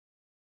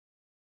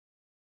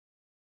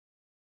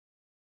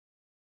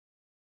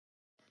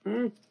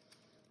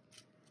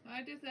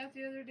I did that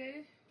the other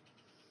day.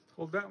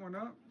 Hold that one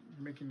up.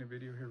 I'm making a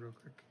video here real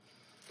quick.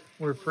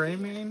 We're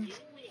framing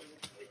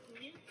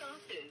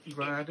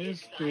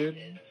Gladys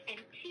did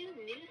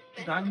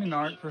diamond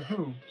art for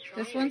who?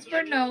 This one's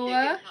for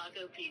Noah.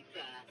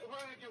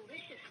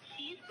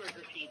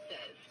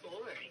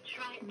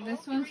 And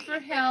this one's for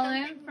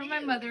Helen, for my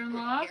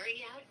mother-in-law.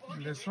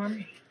 And this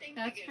one?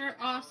 That's for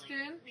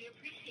Austin.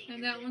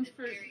 And that one's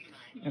for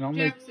And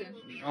Jackson.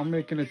 I'll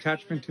make an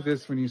attachment to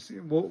this when you see.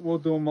 We'll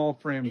do them all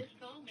framed.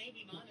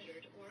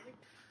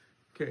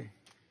 Okay.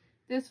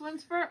 This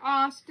one's for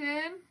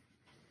Austin.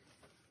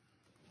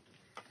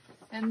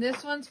 And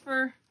this one's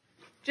for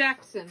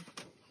Jackson.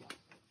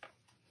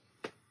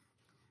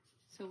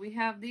 So we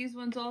have these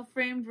ones all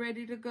framed,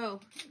 ready to go.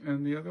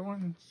 And the other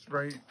one's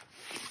right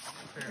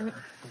there.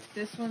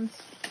 This one's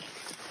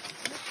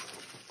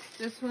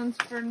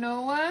for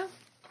Noah.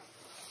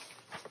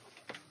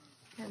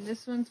 And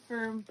this one's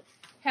for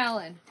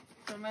Helen,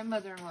 for my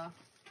mother-in-law.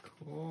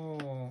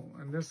 Cool.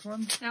 And this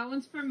one? That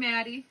one's for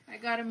Maddie. I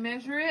gotta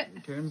measure it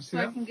so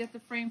I can get the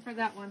frame for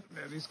that one.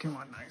 Yeah, these came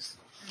out nice.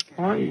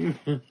 Okay.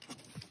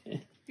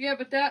 Yeah,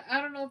 but that,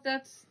 I don't know if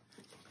that's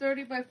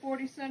 30 by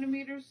 40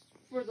 centimeters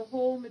for the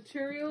whole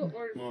material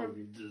or Well,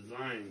 the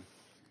design.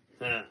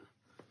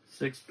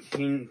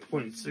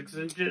 16.6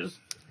 inches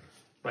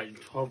by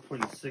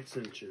 12.6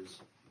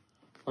 inches.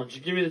 Why don't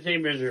you give me the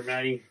tape measure,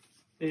 Maddie?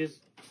 Please.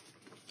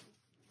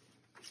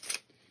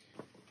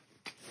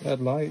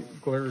 That light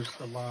glares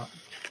a lot.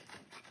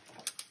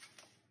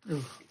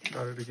 Ooh,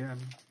 got it again.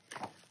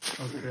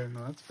 Okay,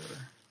 no, that's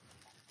better.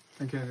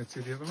 Okay, let's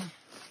see the other one.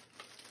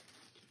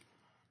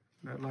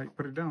 That light,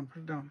 put it down,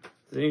 put it down.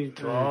 See,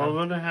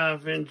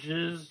 12.5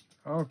 inches.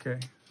 Okay.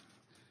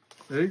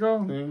 There you go.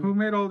 Who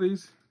made all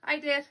these? I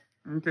did.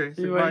 Okay,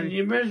 See, say why bye. did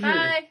you measure?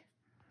 Bye.